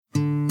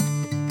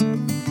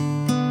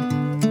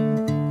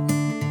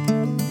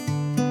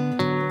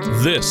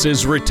This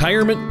is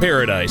Retirement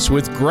Paradise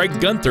with Greg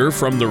Gunther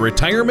from the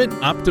Retirement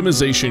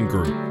Optimization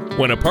Group.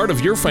 When a part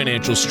of your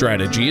financial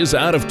strategy is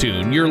out of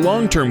tune, your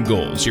long-term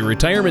goals, your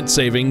retirement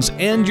savings,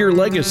 and your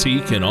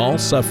legacy can all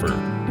suffer.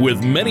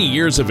 With many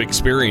years of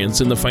experience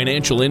in the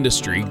financial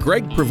industry,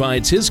 Greg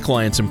provides his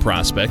clients and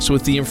prospects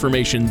with the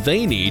information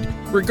they need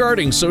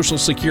regarding Social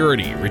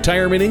Security,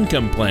 retirement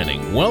income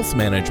planning, wealth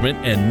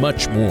management, and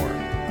much more.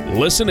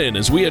 Listen in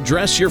as we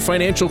address your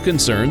financial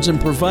concerns and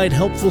provide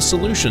helpful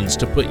solutions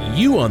to put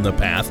you on the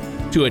path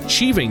to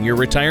achieving your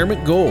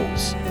retirement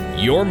goals.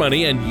 Your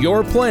money and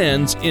your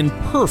plans in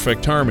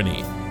perfect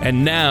harmony.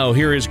 And now,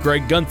 here is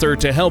Greg Gunther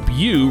to help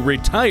you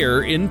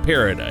retire in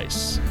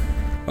paradise.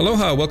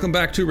 Aloha, welcome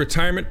back to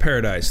Retirement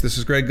Paradise. This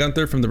is Greg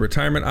Gunther from the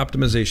Retirement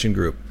Optimization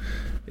Group.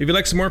 If you'd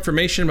like some more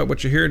information about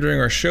what you hear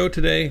during our show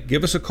today,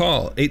 give us a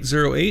call,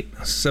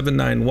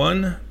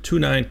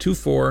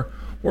 808-791-2924,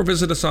 or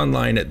visit us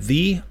online at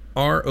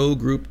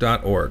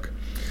therogroup.org.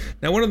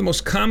 Now, one of the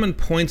most common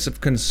points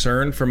of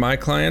concern for my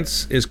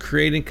clients is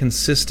creating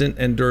consistent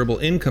and durable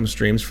income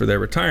streams for their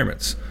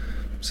retirements.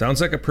 Sounds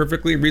like a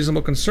perfectly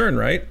reasonable concern,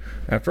 right?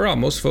 After all,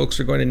 most folks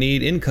are going to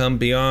need income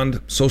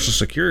beyond Social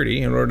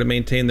Security in order to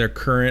maintain their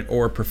current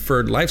or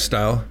preferred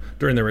lifestyle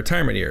during their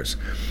retirement years.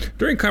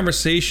 During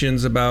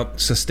conversations about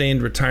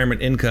sustained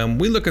retirement income,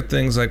 we look at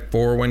things like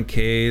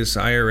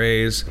 401ks,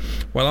 IRAs,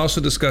 while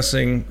also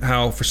discussing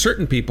how, for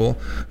certain people,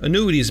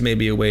 annuities may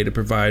be a way to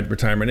provide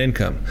retirement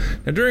income.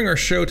 Now, during our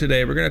show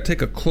today, we're going to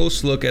take a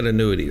close look at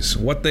annuities,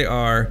 what they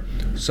are,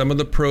 some of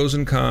the pros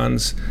and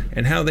cons,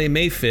 and how they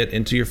may fit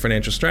into your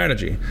financial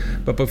strategy.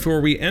 But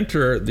before we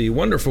enter the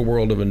wonderful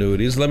world of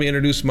annuities, let me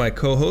introduce my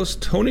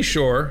co-host, Tony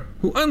Shore,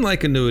 who,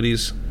 unlike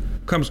annuities,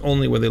 comes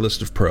only with a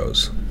list of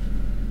pros.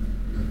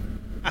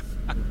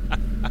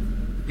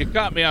 You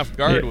caught me off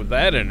guard with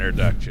that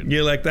introduction.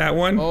 You like that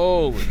one?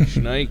 Holy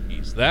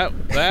shnikes. That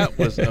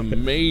was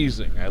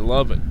amazing. I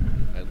love it.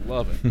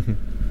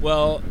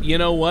 Well, you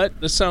know what?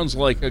 This sounds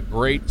like a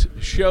great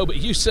show. But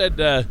you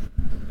said,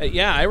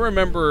 yeah, I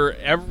remember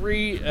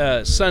every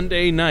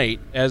Sunday night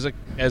as a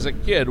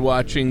kid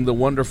watching The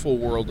Wonderful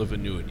World of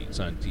Annuities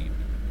on TV.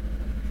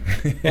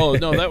 Oh,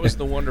 no, that was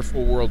The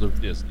Wonderful World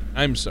of Disney.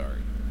 I'm sorry.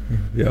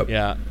 Yep.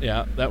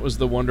 Yeah, that was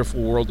The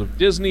Wonderful World of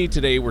Disney.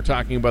 Today we're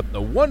talking about The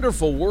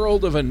Wonderful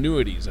World of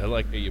Annuities. I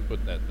like how you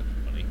put that. That's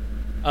funny.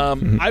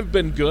 I've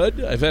been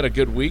good. I've had a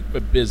good week,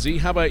 but busy.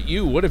 How about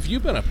you? What have you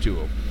been up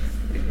to?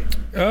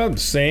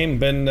 Same.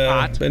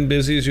 Been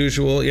busy as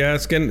usual. Yeah,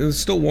 it's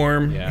still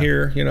warm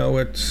here. You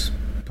know,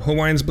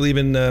 Hawaiians believe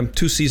in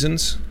two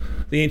seasons.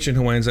 The ancient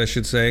Hawaiians, I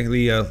should say.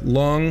 The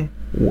long,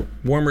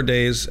 warmer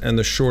days and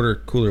the shorter,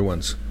 cooler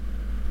ones.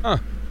 Huh.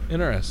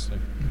 Interesting.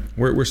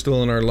 We're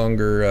still in our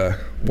longer,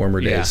 warmer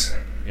days.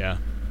 Yeah.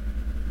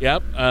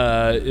 Yep.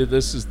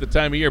 This is the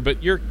time of year,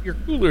 but your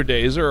cooler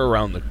days are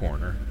around the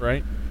corner,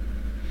 right?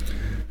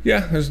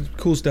 Yeah, it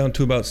cools down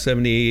to about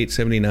 78,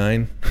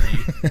 79.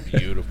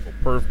 Beautiful.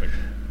 Perfect.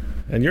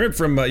 And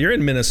you're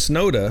in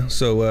Minnesota,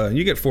 so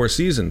you get four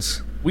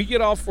seasons. We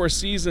get all four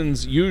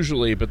seasons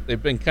usually, but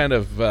they've been kind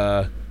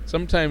of,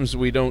 sometimes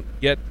we don't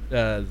get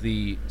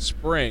the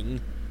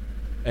spring,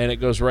 and it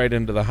goes right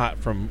into the hot,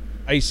 from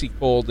icy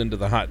cold into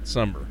the hot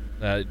summer.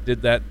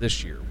 Did that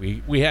this year.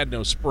 We had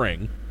no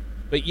spring,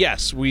 but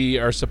yes, we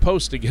are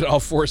supposed to get all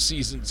four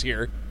seasons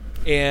here.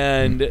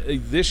 And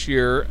this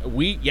year,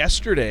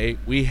 yesterday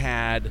we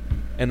had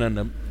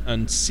an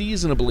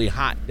unseasonably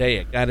hot day.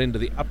 It got into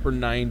the upper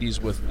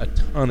 90s with a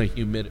ton of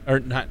humidity, or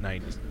not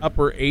 90s,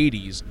 upper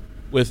 80s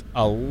with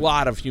a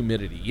lot of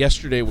humidity.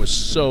 Yesterday was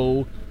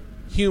so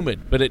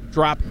humid, but it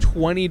dropped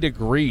 20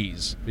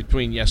 degrees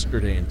between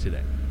yesterday and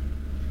today.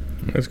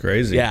 That's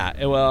crazy.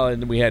 Yeah, well,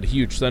 and we had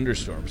huge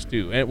thunderstorms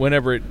too. And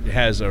whenever it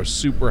has a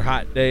super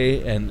hot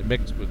day and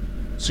mixed with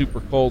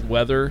super cold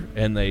weather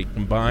and they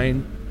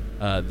combine,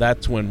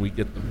 that's when we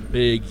get the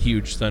big,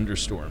 huge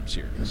thunderstorms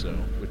here. So,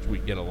 which we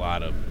get a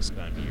lot of this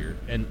time of year,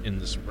 and in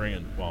the spring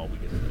and fall we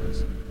get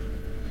those.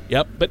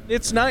 Yep, but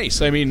it's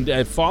nice. I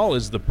mean, fall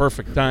is the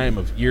perfect time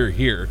of year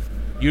here.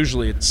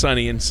 Usually it's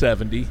sunny and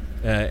 70,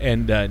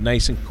 and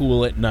nice and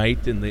cool at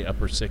night in the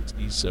upper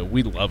 60s. So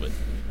we love it.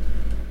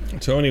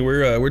 Tony,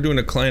 we're doing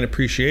a client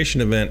appreciation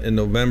event in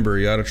November.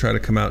 You ought to try to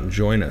come out and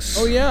join us.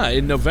 Oh, yeah.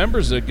 In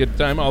November's a good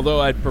time, although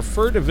I'd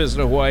prefer to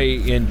visit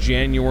Hawaii in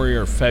January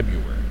or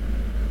February,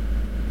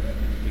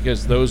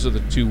 because those are the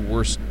two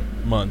worst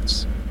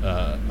months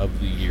of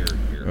the year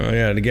here. Oh,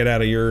 yeah, to get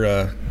out of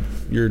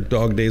your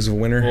dog days of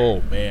winter.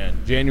 Oh, man.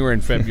 January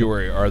and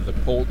February are the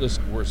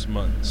coldest, worst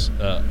months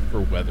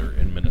for weather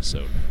in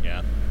Minnesota.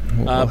 Yeah.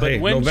 Well, but hey,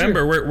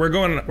 November, we're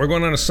going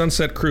on a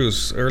sunset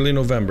cruise early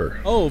November.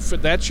 Oh,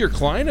 that's your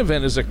client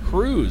event is a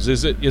cruise.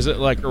 Is it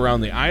like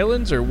around the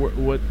islands, or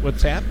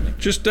what's happening?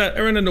 Just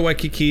around into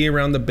Waikiki,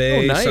 around the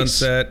bay, nice.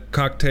 Sunset,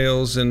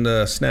 cocktails and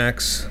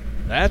snacks.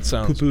 That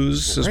sounds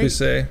poo-poos, as we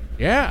say.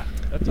 Yeah,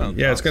 that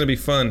sounds awesome. It's going to be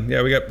fun.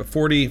 Yeah, we got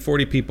 40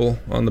 people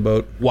on the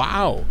boat.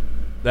 Wow,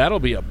 that'll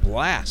be a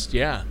blast.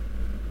 Yeah.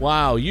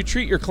 Wow, you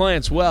treat your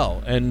clients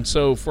well. And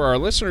so for our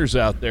listeners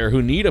out there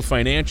who need a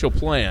financial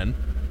plan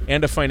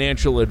and a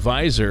financial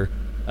advisor,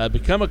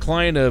 become a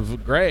client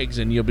of Greg's,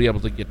 and you'll be able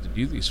to get to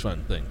do these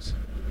fun things.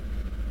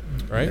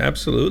 Right?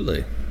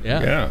 Absolutely.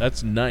 Yeah,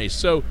 that's nice.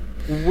 So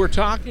we're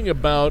talking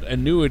about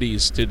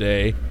annuities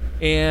today,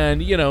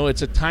 and,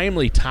 it's a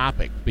timely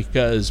topic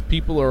because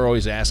people are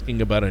always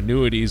asking about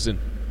annuities, and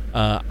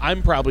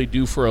I'm probably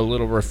due for a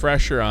little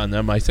refresher on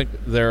them. I think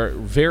they're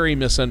very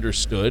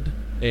misunderstood,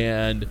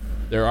 and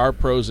there are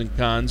pros and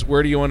cons.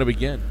 Where do you want to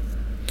begin?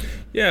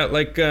 Yeah,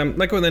 like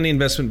with any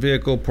investment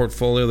vehicle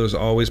portfolio, there's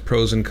always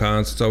pros and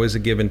cons. It's always a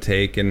give and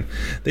take, and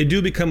they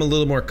do become a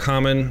little more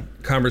common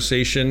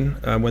conversation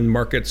when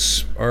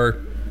markets are,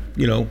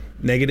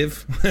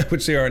 negative,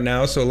 which they are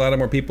now. So a lot of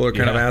more people are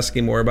kind of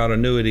asking more about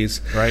annuities.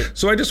 Right.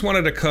 So I just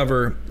wanted to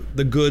cover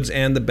the goods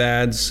and the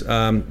bads.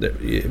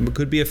 It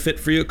could be a fit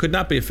for you. It could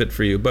not be a fit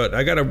for you. But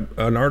I got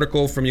an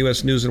article from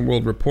U.S. News and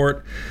World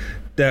Report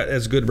that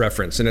is good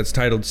reference, and it's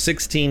titled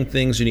 16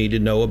 Things You Need to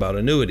Know About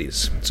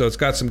Annuities. So it's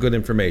got some good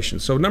information.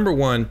 So number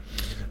one,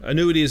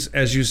 annuities,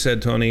 as you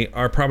said, Tony,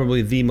 are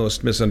probably the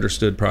most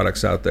misunderstood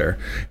products out there.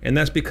 And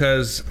that's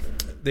because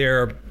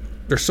there's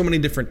so many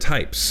different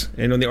types.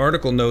 And the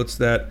article notes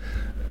that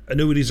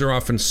annuities are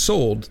often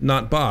sold,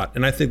 not bought.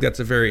 And I think that's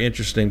a very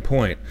interesting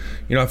point.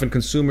 Often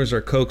consumers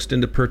are coaxed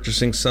into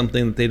purchasing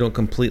something that they don't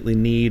completely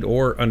need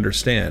or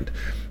understand.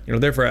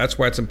 Therefore, that's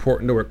why it's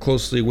important to work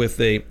closely with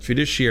a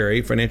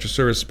fiduciary, financial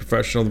services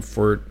professional,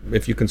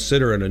 if you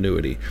consider an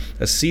annuity.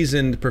 A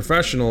seasoned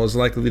professional is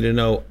likely to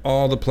know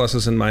all the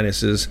pluses and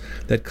minuses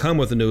that come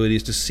with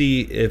annuities to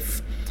see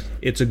if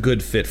it's a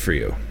good fit for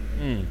you.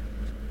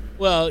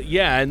 Well,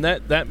 yeah, and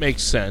that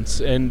makes sense.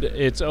 And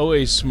it's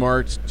always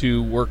smart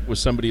to work with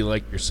somebody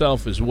like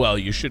yourself as well.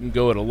 You shouldn't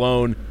go it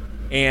alone,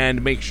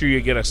 and make sure you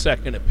get a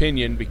second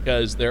opinion,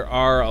 because there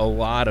are a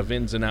lot of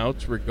ins and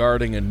outs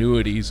regarding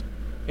annuities.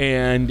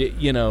 And,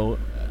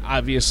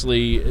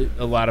 obviously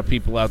a lot of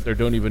people out there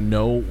don't even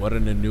know what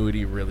an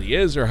annuity really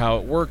is or how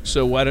it works.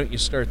 So why don't you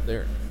start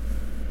there?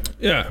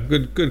 Yeah,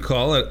 good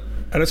call.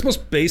 At its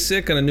most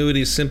basic, an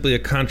annuity is simply a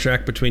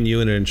contract between you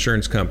and an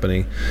insurance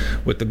company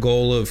with the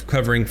goal of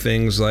covering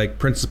things like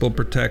principal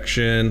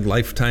protection,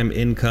 lifetime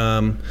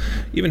income,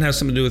 even has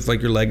something to do with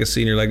like your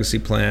legacy and your legacy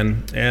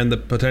plan, and the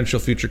potential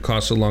future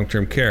costs of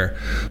long-term care.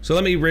 So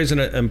let me raise an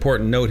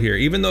important note here.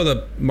 Even though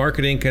the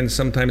marketing can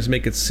sometimes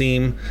make it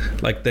seem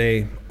like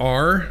they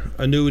are,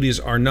 annuities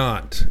are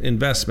not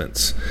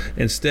investments.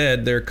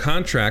 Instead, they're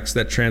contracts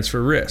that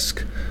transfer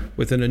risk.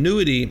 With an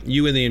annuity,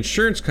 you and the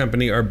insurance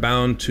company are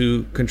bound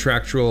to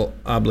contractual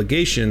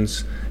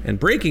obligations, and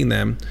breaking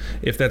them,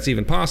 if that's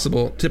even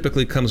possible,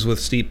 typically comes with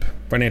steep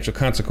financial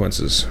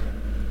consequences.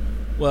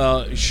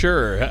 Well,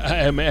 sure,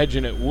 I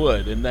imagine it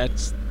would, and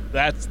that's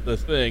the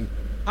thing.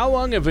 How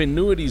long have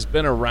annuities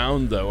been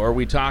around, though? Are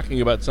we talking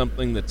about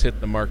something that's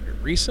hit the market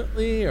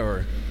recently,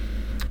 or?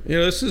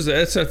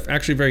 That's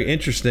actually very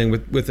interesting.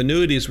 With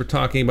annuities, we're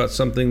talking about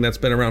something that's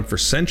been around for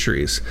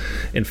centuries.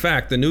 In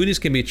fact, annuities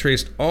can be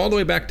traced all the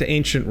way back to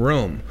ancient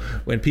Rome,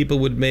 when people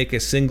would make a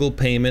single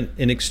payment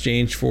in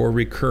exchange for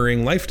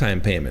recurring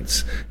lifetime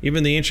payments.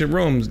 Even the ancient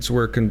Romans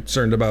were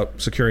concerned about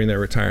securing their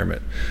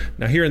retirement.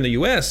 Now, here in the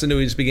U.S.,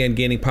 annuities began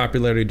gaining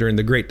popularity during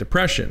the Great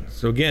Depression.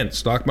 So again,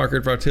 stock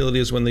market volatility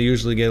is when they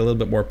usually get a little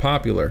bit more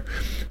popular.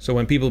 So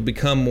when people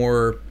become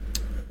more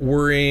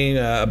worrying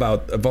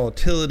about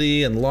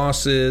volatility and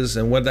losses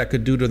and what that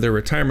could do to their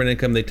retirement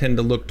income, they tend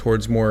to look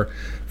towards more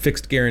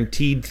fixed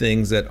guaranteed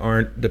things that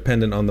aren't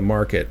dependent on the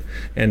market.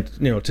 And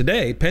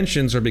today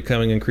pensions are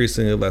becoming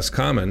increasingly less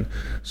common.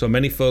 So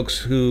many folks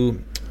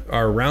who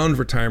are around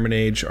retirement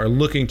age are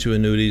looking to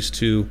annuities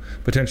to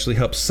potentially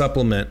help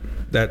supplement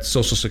that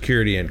Social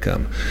Security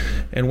income.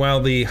 And while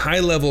the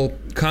high-level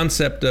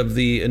concept of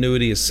the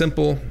annuity is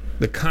simple,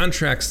 the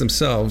contracts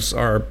themselves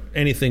are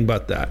anything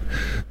but that.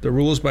 The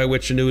rules by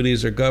which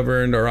annuities are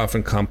governed are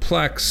often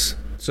complex.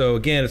 So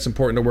again, it's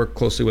important to work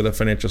closely with a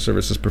financial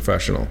services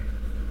professional.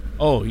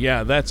 Oh,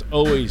 yeah, that's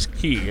always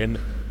key. And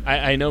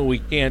I know we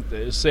can't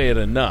say it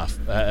enough,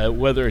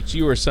 whether it's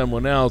you or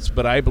someone else,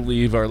 but I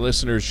believe our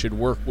listeners should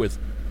work with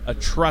a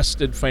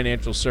trusted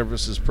financial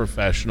services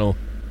professional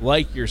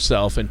like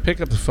yourself and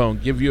pick up the phone,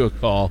 give you a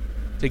call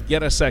to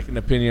get a second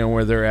opinion on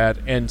where they're at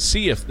and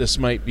see if this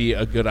might be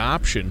a good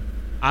option.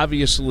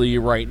 Obviously,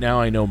 right now,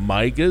 I know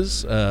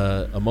MYGAs,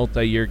 a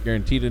multi-year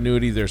guaranteed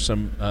annuity. There's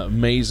some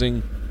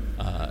amazing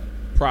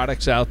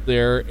products out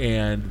there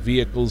and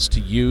vehicles to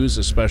use,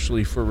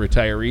 especially for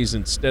retirees,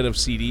 instead of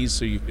CDs,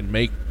 so you can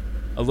make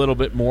a little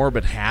bit more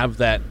but have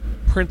that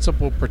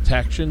principal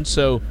protection.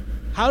 So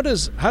how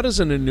does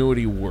an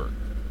annuity work?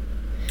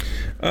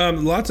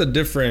 Lots of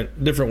different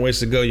ways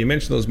to go. You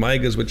mentioned those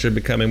MYGAs, which are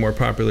becoming more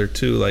popular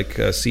too, like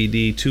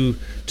CD.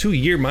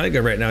 Two-year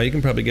MYGA right now, you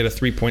can probably get a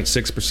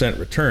 3.6%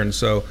 return.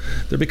 So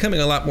they're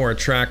becoming a lot more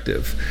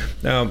attractive.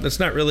 Now, that's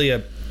not really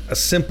a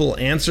simple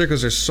answer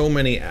because there's so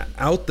many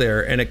out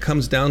there, and it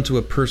comes down to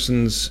a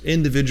person's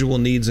individual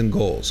needs and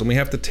goals. And we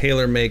have to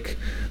tailor make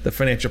the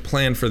financial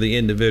plan for the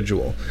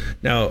individual.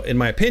 Now, in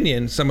my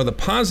opinion, some of the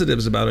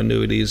positives about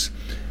annuities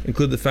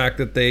include the fact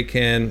that they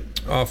can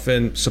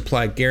often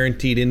supply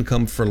guaranteed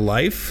income for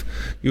life,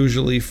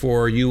 usually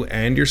for you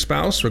and your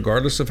spouse,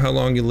 regardless of how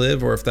long you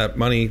live or if that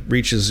money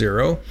reaches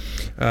zero.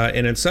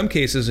 And in some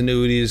cases,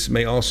 annuities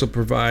may also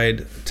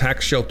provide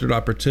tax-sheltered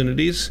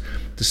opportunities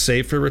to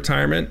save for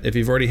retirement. If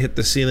you've already hit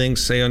the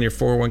ceilings, say on your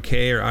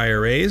 401k or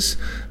IRAs,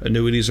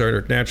 annuities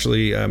are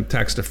naturally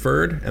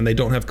tax-deferred, and they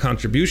don't have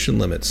contribution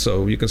limits,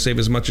 so you can save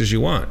as much as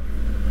you want.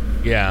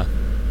 Yeah.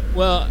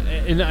 Well,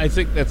 and I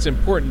think that's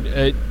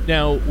important.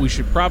 Now, we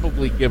should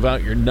probably give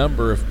out your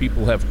number if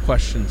people have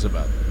questions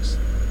about this.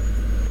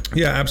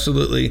 Yeah,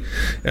 absolutely.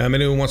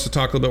 Anyone wants to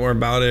talk a little bit more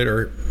about it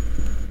or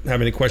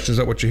have any questions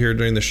about what you hear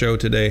during the show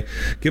today,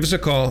 give us a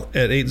call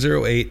at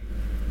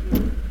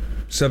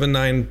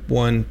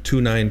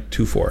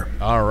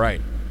 808-791-2924. All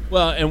right.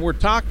 Well, and we're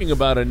talking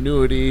about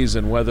annuities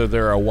and whether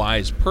they're a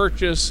wise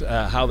purchase,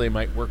 how they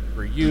might work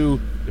for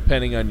you,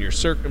 depending on your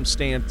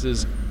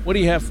circumstances. What do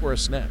you have for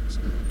us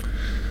next?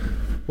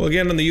 Well,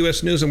 again, on the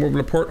U.S. News and World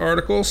Report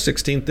article,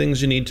 16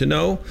 Things You Need to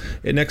Know,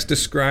 it next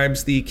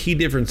describes the key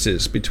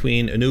differences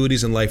between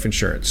annuities and life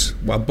insurance.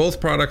 While both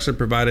products are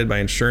provided by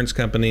insurance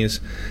companies,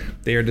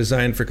 they are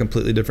designed for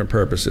completely different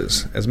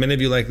purposes. As many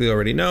of you likely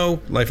already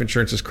know, life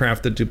insurance is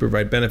crafted to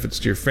provide benefits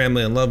to your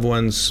family and loved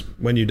ones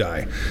when you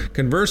die.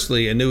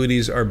 Conversely,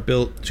 annuities are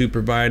built to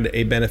provide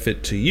a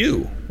benefit to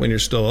you when you're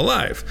still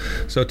alive.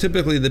 So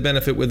typically, the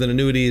benefit with an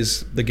annuity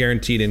is the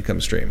guaranteed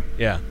income stream.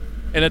 Yeah.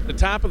 And at the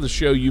top of the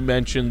show, you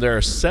mentioned there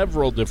are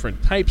several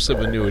different types of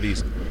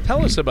annuities.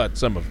 Tell us about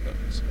some of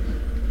those.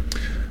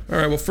 All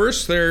right. Well,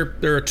 first, there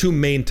are two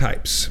main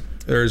types.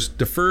 There's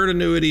deferred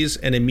annuities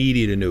and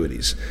immediate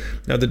annuities.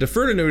 Now, the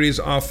deferred annuities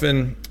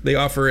they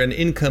offer an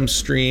income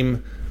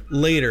stream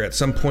later at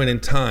some point in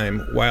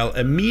time, while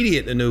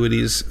immediate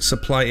annuities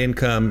supply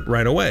income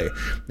right away.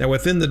 Now,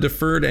 within the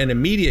deferred and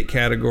immediate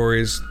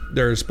categories,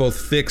 there's both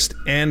fixed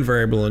and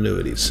variable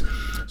annuities.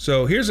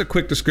 So here's a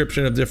quick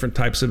description of different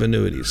types of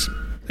annuities.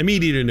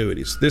 Immediate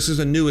annuities. This is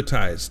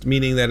annuitized,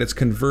 meaning that it's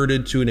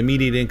converted to an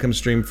immediate income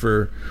stream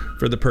for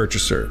the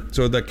purchaser.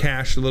 So the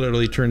cash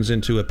literally turns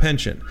into a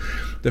pension.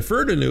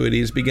 Deferred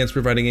annuities begins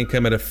providing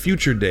income at a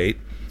future date.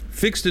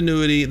 Fixed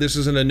annuity, this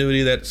is an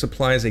annuity that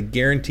supplies a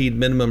guaranteed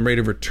minimum rate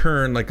of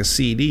return like a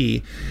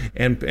CD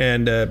and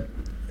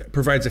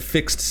provides a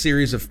fixed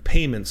series of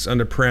payments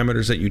under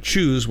parameters that you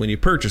choose when you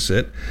purchase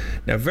it.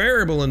 Now,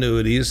 variable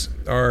annuities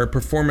are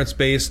performance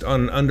based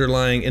on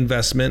underlying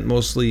investment,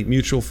 mostly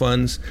mutual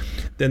funds.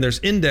 Then there's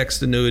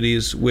indexed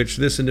annuities, which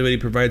this annuity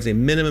provides a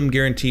minimum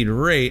guaranteed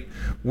rate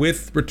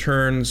with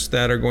returns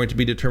that are going to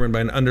be determined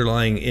by an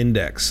underlying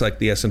index, like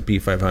the S&P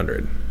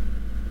 500.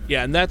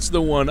 Yeah, and that's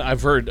the one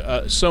I've heard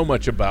so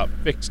much about.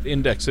 Fixed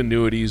index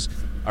annuities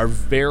are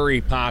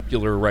very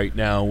popular right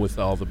now with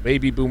all the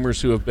baby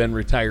boomers who have been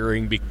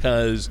retiring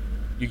because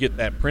you get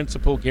that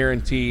principal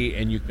guarantee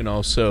and you can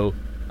also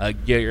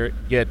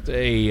get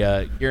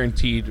a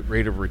guaranteed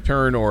rate of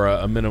return or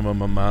a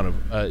minimum amount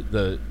of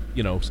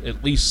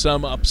at least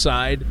some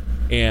upside,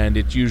 and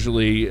it's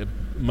usually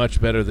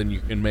much better than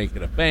you can make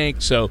at a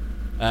bank. So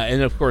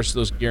and of course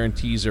those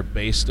guarantees are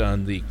based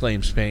on the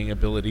claims paying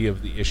ability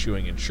of the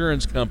issuing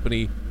insurance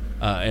company.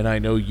 And I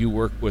know you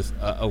work with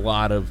a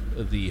lot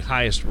of the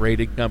highest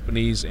rated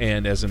companies,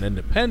 and as an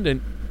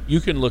independent, you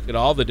can look at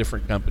all the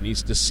different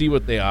companies to see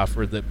what they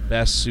offer that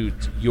best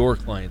suits your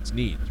client's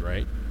needs,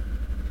 right?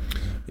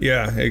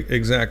 Yeah,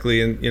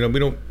 exactly. And, we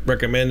don't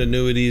recommend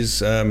annuities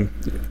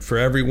for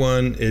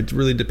everyone. It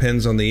really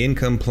depends on the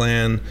income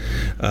plan,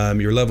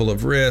 your level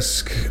of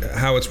risk,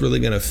 how it's really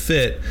going to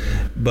fit.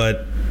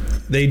 But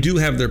they do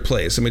have their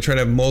place, and we try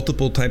to have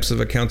multiple types of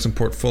accounts and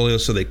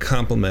portfolios so they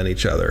complement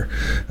each other.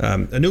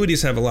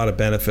 Annuities have a lot of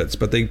benefits,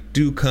 but they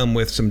do come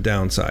with some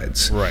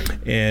downsides. Right.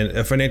 And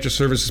a financial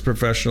services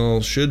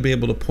professional should be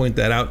able to point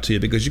that out to you,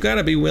 because you got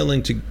to be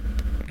willing to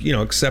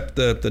accept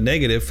the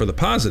negative for the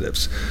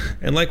positives.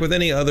 And like with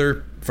any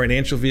other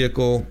financial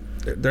vehicle,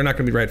 they're not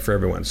going to be right for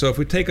everyone. So if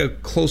we take a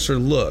closer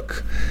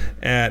look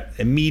at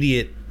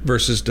immediate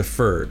versus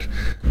deferred,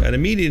 an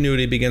immediate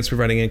annuity begins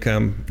providing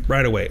income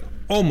right away.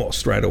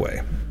 Almost right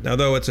away. Now,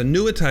 though it's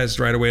annuitized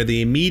right away,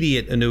 the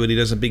immediate annuity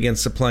doesn't begin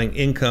supplying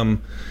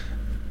income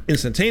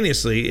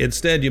instantaneously.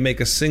 Instead, you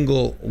make a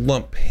single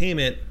lump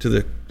payment to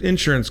the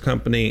insurance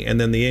company, and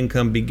then the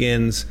income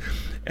begins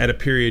at a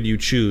period you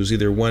choose,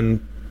 either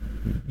 1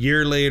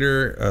 year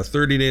later,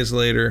 30 days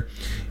later.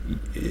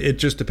 It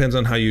just depends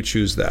on how you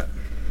choose that.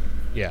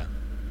 Yeah.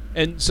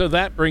 And so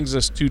that brings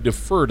us to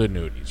deferred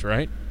annuities,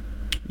 right?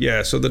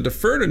 Yeah, so the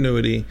deferred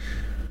annuity,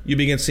 you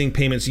begin seeing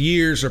payments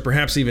years or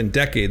perhaps even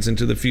decades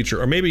into the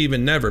future, or maybe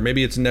even never.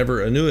 Maybe it's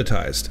never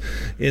annuitized.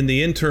 In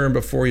the interim,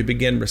 before you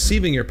begin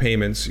receiving your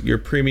payments, your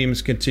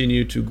premiums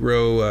continue to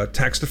grow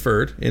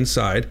tax-deferred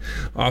inside.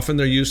 Often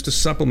they're used to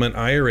supplement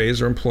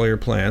IRAs or employer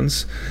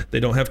plans. They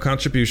don't have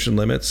contribution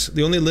limits.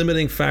 The only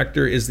limiting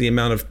factor is the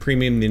amount of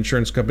premium the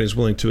insurance company is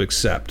willing to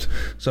accept.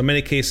 So in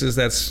many cases,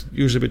 that's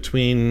usually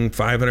between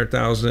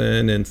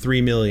 $500,000 and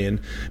 $3 million.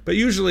 But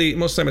usually,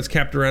 most of the time, it's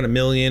capped around $1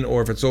 million,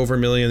 or if it's over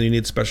 $1 million, you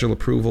need special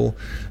approval approval.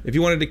 If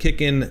you wanted to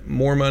kick in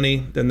more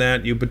money than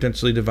that, you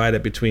potentially divide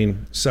it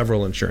between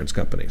several insurance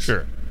companies.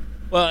 Sure.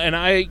 Well, and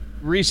I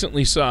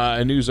recently saw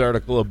a news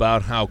article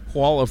about how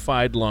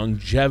qualified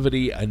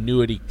longevity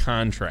annuity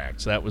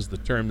contracts, that was the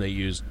term they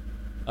used,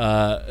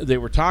 they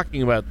were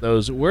talking about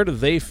those. Where do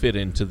they fit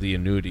into the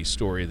annuity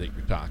story that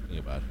you're talking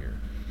about here?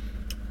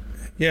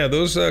 Yeah,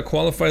 those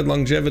qualified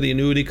longevity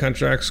annuity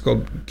contracts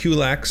called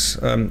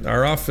QLACs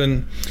are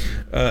often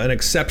an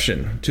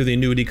exception to the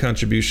annuity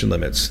contribution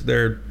limits.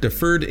 They're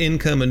deferred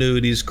income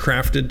annuities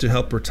crafted to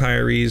help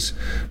retirees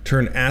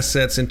turn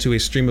assets into a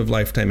stream of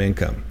lifetime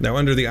income. Now,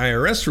 under the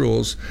IRS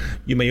rules,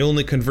 you may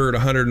only convert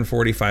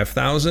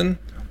 $145,000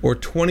 or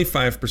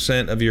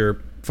 25% of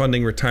your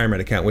funding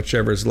retirement account,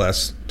 whichever is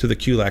less, to the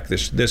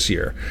QLAC this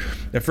year.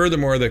 Now,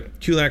 furthermore, the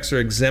QLACs are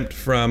exempt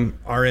from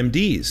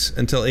RMDs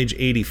until age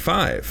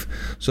 85.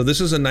 So this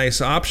is a nice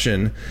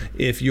option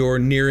if you're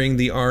nearing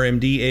the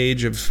RMD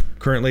age of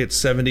currently at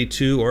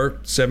 72 or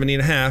 70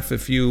 and a half.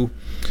 If you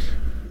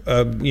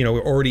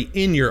already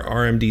in your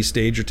RMD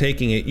stage, you're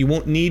taking it, you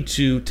won't need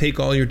to take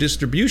all your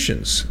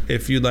distributions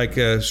if you'd like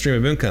a stream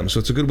of income.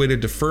 So it's a good way to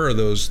defer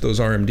those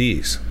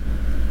RMDs.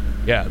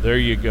 Yeah, there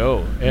you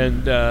go.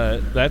 And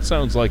that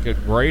sounds like a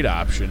great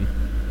option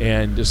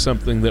and just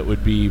something that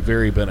would be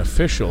very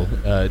beneficial,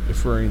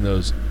 deferring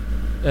those.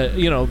 The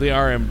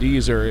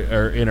RMDs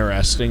are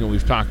interesting, and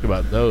we've talked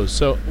about those.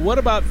 So what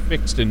about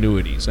fixed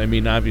annuities? I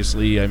mean,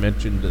 obviously, I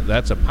mentioned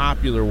that's a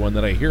popular one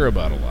that I hear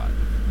about a lot.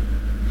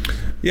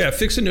 Yeah,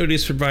 fixed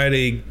annuities provide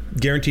a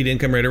guaranteed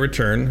income rate of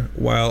return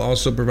while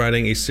also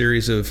providing a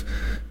series of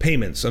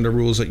payments under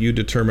rules that you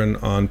determine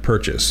on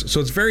purchase.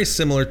 So it's very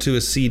similar to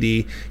a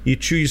CD. You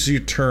choose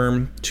your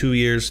term, 2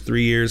 years,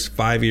 3 years,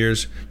 5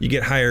 years. You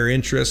get higher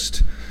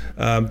interest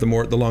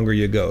the longer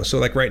you go. So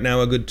like right now,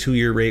 a good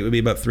 2-year rate would be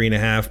about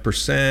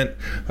 3.5%.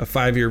 A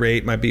 5-year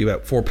rate might be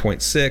about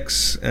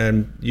 4.6%,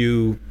 and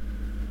you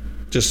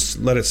just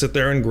let it sit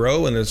there and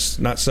grow, and it's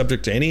not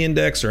subject to any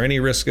index or any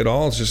risk at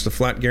all. It's just a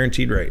flat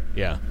guaranteed rate.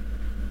 Yeah.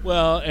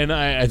 Well, and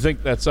I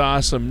think that's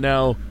awesome.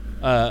 Now,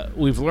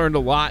 we've learned a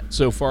lot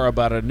so far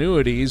about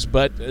annuities,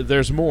 but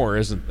there's more,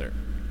 isn't there?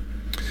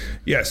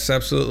 Yes,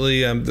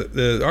 absolutely.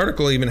 The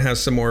article even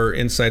has some more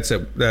insights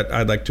that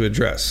I'd like to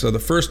address. So the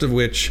first of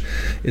which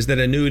is that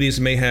annuities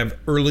may have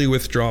early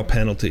withdrawal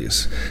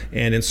penalties.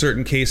 And in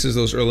certain cases,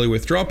 those early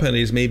withdrawal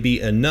penalties may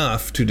be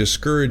enough to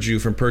discourage you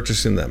from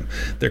purchasing them.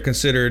 They're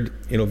considered,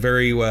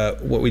 very,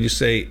 what would you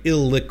say,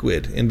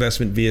 illiquid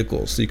investment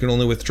vehicles. So you can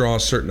only withdraw a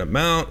certain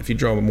amount. If you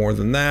draw more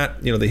than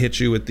that, they hit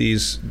you with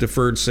these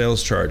deferred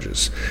sales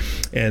charges.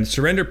 And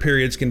surrender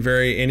periods can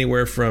vary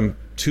anywhere from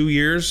 2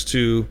 years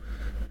to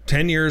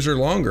 10 years or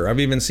longer. I've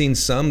even seen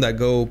some that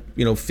go,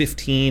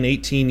 15,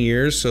 18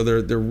 years. So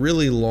they're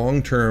really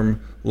long-term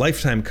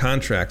lifetime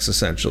contracts,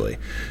 essentially.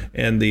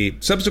 And the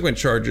subsequent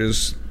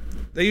charges,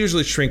 they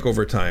usually shrink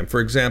over time. For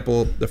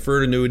example, the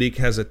deferred annuity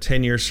has a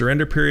 10-year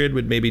surrender period,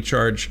 would maybe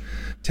charge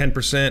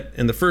 10%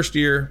 in the first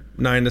year,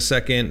 9% the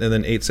second, and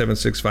then 8, 7,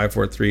 6, 5,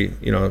 4, 3,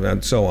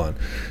 and so on.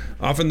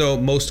 Often, though,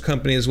 most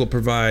companies will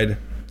provide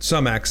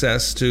some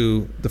access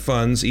to the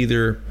funds,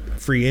 either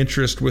free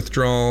interest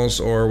withdrawals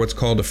or what's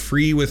called a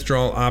free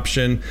withdrawal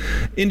option.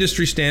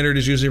 Industry standard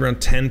is usually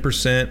around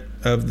 10%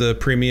 of the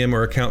premium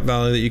or account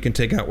value that you can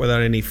take out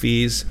without any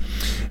fees.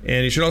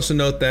 And you should also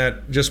note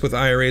that just with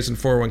IRAs and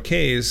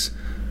 401ks,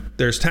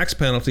 there's tax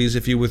penalties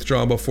if you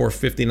withdraw before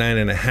 59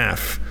 and a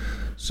half.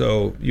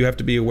 So you have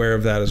to be aware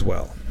of that as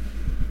well.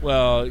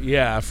 Well,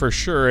 yeah, for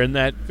sure. And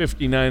that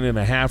 59 and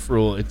a half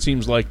rule, it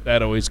seems like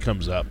that always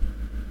comes up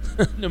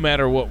no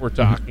matter what we're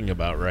talking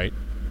about, right?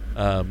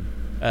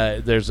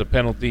 There's a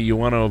penalty, you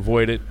want to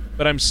avoid it.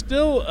 But I'm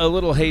still a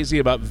little hazy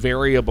about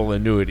variable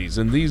annuities.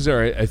 And these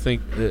are, I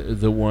think,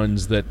 the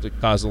ones that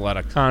cause a lot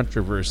of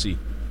controversy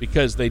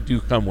because they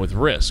do come with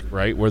risk,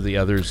 right? Where the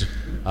others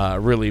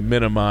really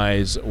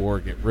minimize or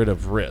get rid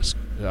of risk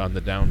on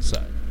the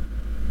downside.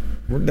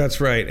 That's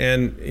right.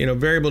 And,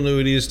 variable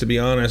annuities, to be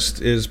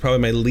honest, is probably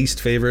my least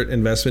favorite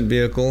investment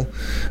vehicle.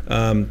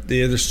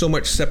 There's so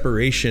much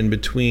separation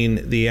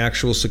between the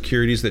actual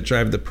securities that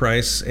drive the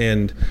price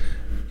and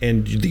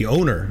the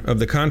owner of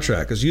the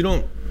contract, because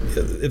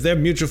if they have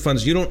mutual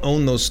funds, you don't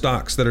own those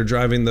stocks that are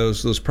driving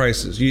those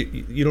prices.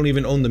 You don't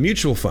even own the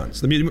mutual funds.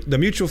 The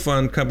mutual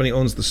fund company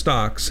owns the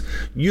stocks.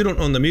 You don't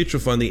own the mutual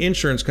fund. The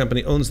insurance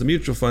company owns the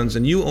mutual funds,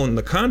 and you own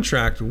the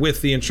contract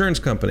with the insurance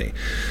company.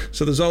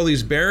 So there's all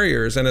these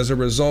barriers, and as a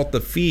result,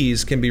 the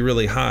fees can be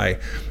really high.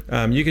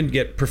 You can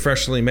get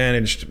professionally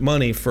managed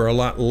money for a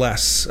lot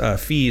less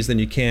fees than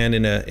you can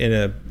in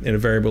a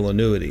variable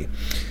annuity.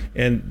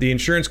 And the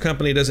insurance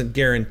company doesn't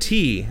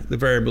guarantee the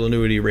variable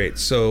annuity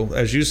rates. So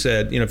as you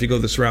said, if you go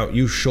this route,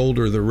 you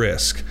shoulder the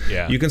risk.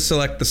 Yeah. You can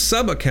select the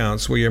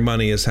sub-accounts where your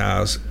money is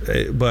housed,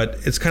 but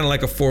it's kind of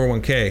like a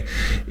 401k.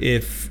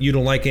 If you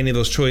don't like any of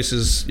those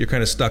choices, you're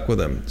kind of stuck with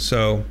them.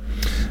 So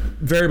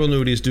variable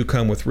annuities do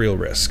come with real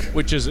risk.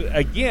 Which is,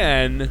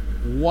 again,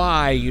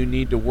 why you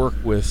need to work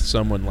with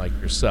someone like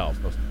yourself,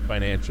 a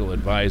financial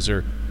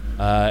advisor.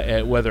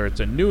 whether it's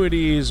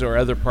annuities or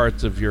other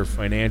parts of your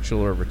financial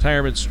or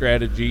retirement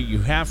strategy, you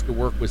have to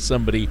work with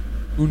somebody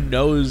who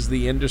knows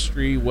the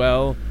industry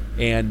well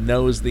and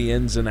knows the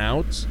ins and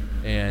outs,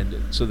 and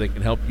so they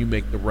can help you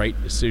make the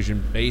right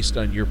decision based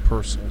on your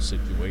personal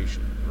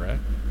situation,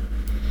 correct?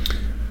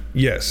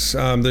 Yes.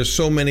 There's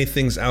so many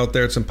things out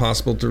there, it's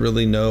impossible to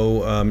really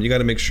know. You got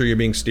to make sure you're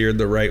being steered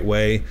the right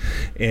way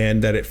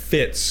and that it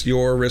fits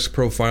your risk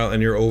profile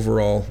and your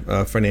overall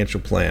financial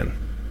plan.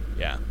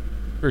 Yeah,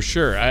 for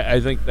sure. I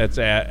think that's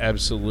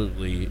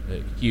absolutely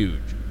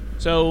huge.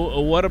 So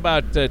what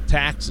about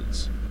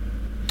taxes?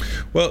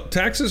 Well,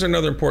 taxes are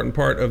another important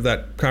part of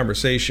that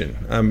conversation.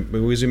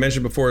 As we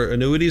mentioned before,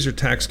 annuities are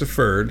tax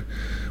deferred,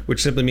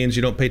 which simply means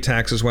you don't pay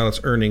taxes while it's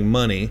earning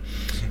money.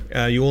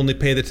 You only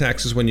pay the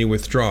taxes when you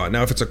withdraw it.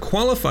 Now, if it's a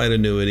qualified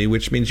annuity,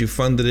 which means you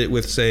funded it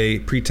with, say,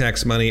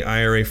 pre-tax money,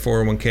 IRA,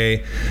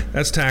 401k,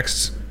 that's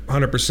taxed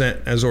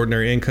 100% as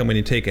ordinary income when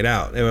you take it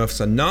out. And if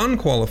it's a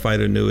non-qualified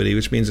annuity,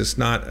 which means it's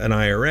not an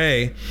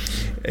IRA,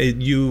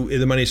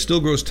 the money still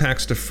grows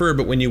tax deferred,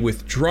 but when you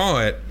withdraw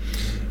it,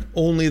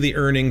 only the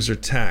earnings are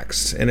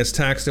taxed, and it's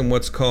taxed in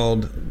what's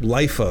called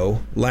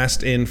LIFO,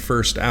 last in,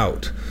 first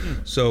out.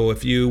 So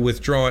if you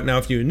withdraw it, now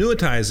if you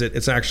annuitize it,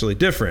 it's actually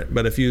different,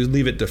 but if you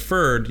leave it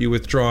deferred, you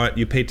withdraw it,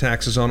 you pay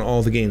taxes on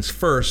all the gains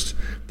first,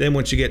 then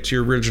once you get to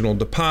your original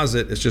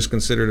deposit, it's just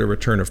considered a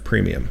return of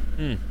premium.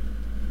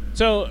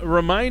 So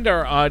remind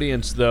our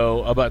audience,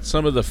 though, about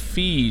some of the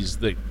fees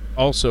that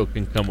also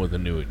can come with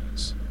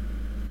annuities.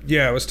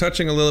 Yeah, I was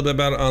touching a little bit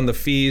about on the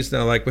fees.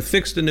 Now, like with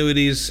fixed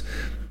annuities,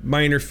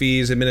 minor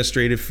fees,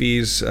 administrative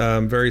fees,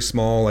 very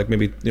small, like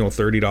maybe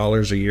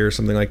 $30 a year,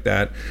 something like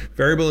that.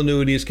 Variable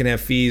annuities can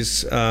have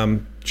fees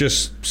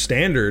just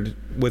standard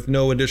with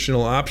no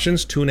additional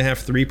options,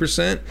 2.5%,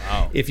 3%.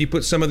 Wow. If you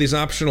put some of these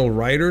optional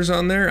riders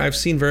on there, I've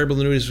seen variable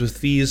annuities with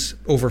fees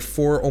over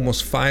 4%,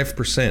 almost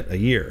 5% a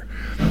year.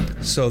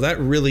 So that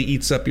really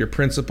eats up your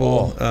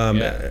principal.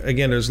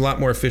 Again, there's a lot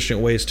more efficient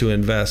ways to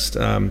invest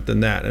than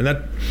that.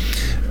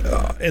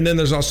 And then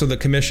there's also the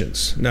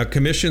commissions. Now,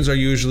 commissions are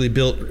usually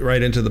built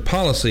right into the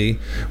policy,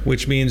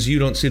 which means you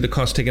don't see the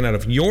cost taken out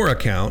of your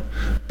account,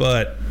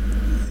 but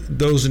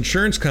those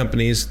insurance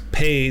companies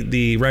pay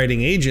the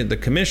writing agent the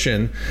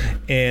commission,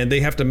 and they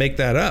have to make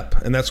that up,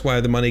 and that's why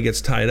the money gets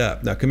tied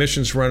up. Now,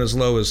 commissions run as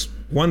low as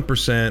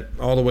 1%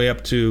 all the way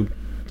up to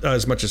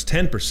as much as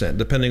 10%,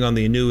 depending on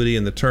the annuity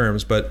and the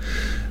terms. But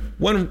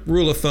one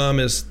rule of thumb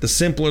is the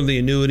simpler the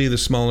annuity, the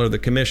smaller the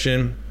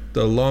commission.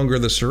 The longer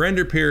the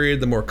surrender period,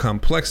 the more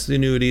complex the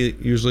annuity,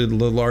 usually the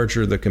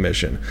larger the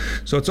commission.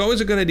 So it's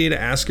always a good idea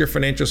to ask your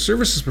financial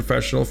services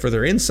professional for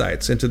their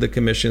insights into the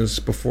commissions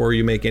before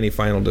you make any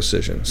final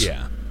decisions.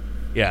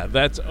 Yeah,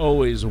 that's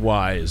always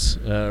wise,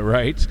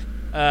 right?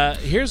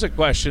 Here's a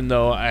question,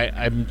 though.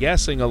 I'm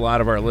guessing a lot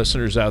of our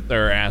listeners out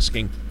there are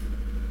asking,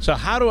 so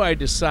how do I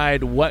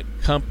decide what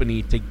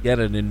company to get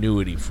an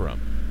annuity from?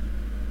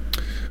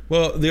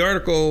 Well, the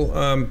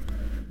article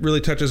really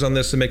touches on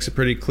this and makes it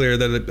pretty clear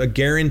that a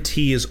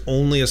guarantee is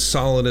only as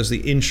solid as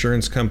the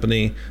insurance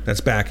company that's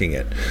backing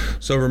it.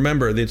 So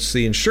remember, it's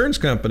the insurance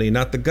company,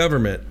 not the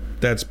government,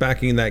 that's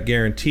backing that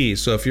guarantee.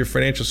 So if your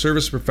financial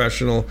service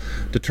professional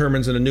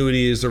determines an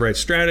annuity is the right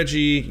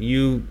strategy,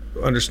 you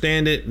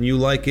understand it and you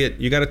like it,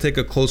 you got to take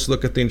a close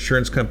look at the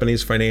insurance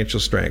company's financial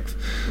strength.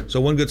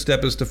 So one good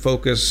step is to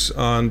focus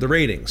on the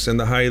ratings and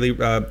the highly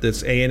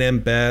that's A&M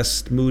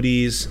Best,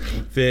 Moody's,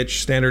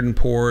 Fitch, Standard &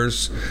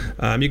 Poor's.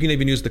 You can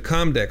even use the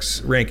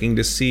Comdex ranking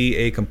to see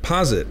a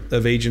composite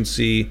of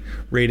agency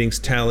ratings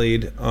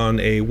tallied on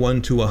a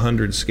 1 to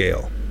 100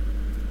 scale.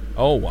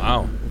 Oh,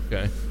 wow.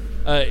 Okay.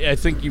 I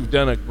think you've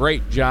done a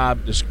great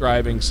job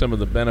describing some of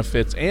the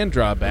benefits and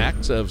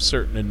drawbacks of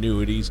certain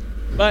annuities.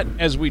 But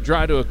as we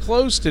draw to a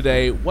close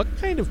today, what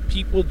kind of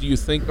people do you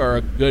think are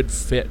a good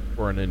fit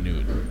for an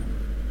annuity?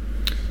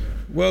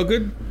 Well,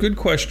 good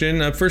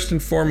question. First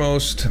and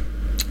foremost,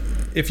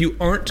 if you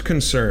aren't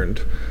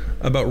concerned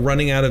about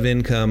running out of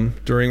income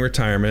during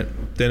retirement,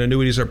 then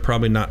annuities are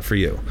probably not for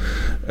you.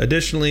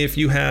 Additionally, if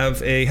you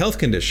have a health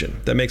condition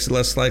that makes it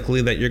less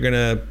likely that you're going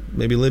to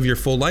maybe live your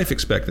full life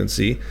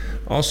expectancy,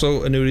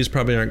 also annuities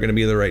probably aren't going to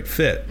be the right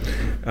fit,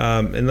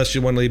 unless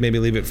you want to maybe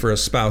leave it for a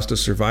spouse to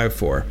survive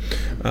for.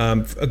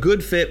 A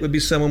good fit would be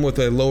someone with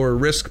a lower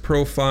risk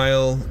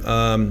profile,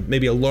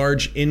 maybe a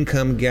large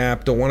income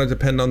gap, don't want to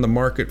depend on the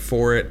market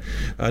for it.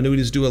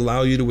 Annuities do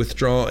allow you to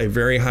withdraw a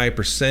very high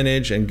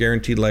percentage and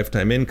guaranteed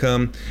lifetime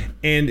income,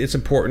 and it's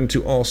important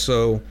to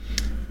also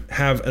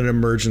have an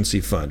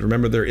emergency fund.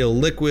 Remember, they're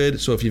illiquid,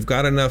 so if you've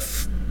got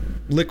enough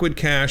liquid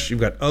cash,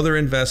 you've got other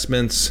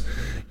investments,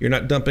 you're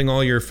not dumping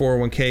all your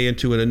 401k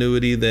into an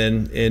annuity,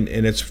 then and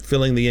it's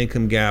filling the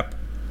income gap,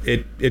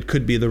 it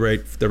could be the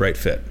right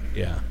fit.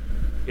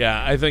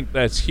 Yeah, I think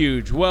that's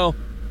huge. Well,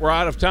 we're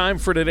out of time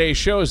for today's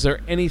show. Is there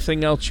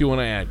anything else you want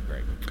to add,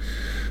 Greg?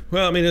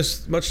 Well, I mean,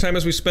 as much time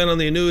as we spend on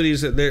the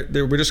annuities,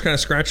 we're just kind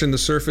of scratching the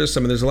surface. I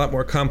mean, there's a lot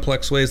more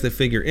complex ways they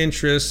figure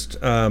interest.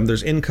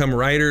 There's income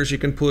riders you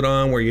can put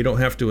on where you don't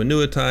have to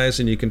annuitize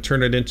and you can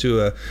turn it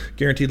into a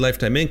guaranteed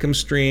lifetime income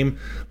stream.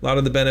 A lot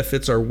of the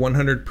benefits are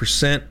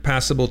 100%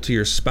 passable to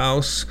your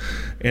spouse.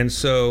 And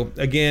so,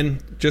 again,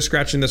 just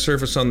scratching the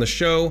surface on the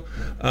show.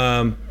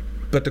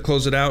 But to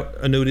close it out,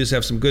 annuities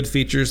have some good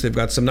features. They've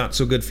got some not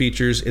so good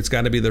features. It's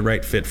got to be the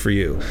right fit for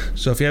you.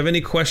 So if you have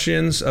any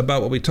questions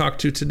about what we talked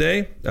to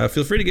today,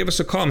 feel free to give us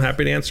a call. I'm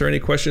happy to answer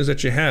any questions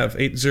that you have.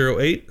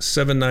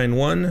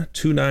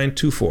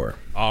 808-791-2924.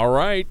 All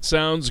right,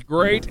 sounds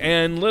great.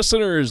 And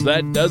listeners,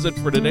 that does it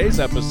for today's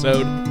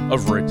episode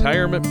of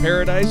Retirement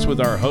Paradise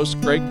with our host,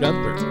 Greg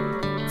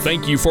Gunther.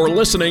 Thank you for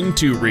listening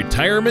to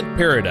Retirement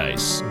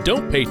Paradise.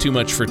 Don't pay too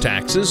much for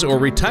taxes or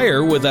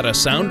retire without a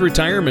sound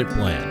retirement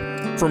plan.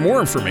 For more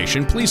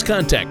information, please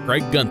contact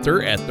Greg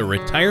Gunther at the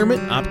Retirement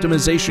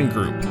Optimization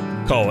Group.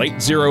 Call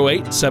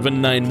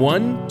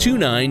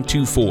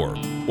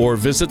 808-791-2924 or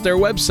visit their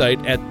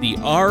website at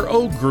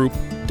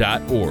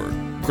therogroup.org.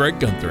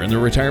 Greg Gunther and the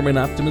Retirement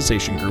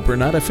Optimization Group are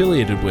not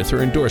affiliated with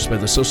or endorsed by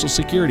the Social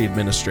Security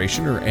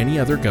Administration or any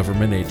other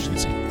government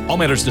agency. All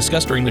matters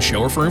discussed during the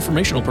show are for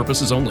informational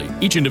purposes only.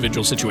 Each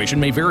individual situation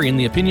may vary, and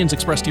the opinions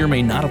expressed here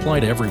may not apply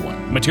to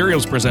everyone.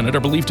 Materials presented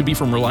are believed to be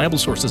from reliable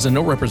sources, and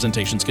no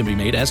representations can be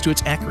made as to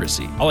its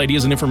accuracy. All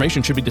ideas and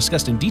information should be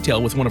discussed in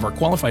detail with one of our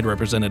qualified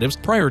representatives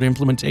prior to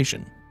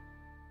implementation.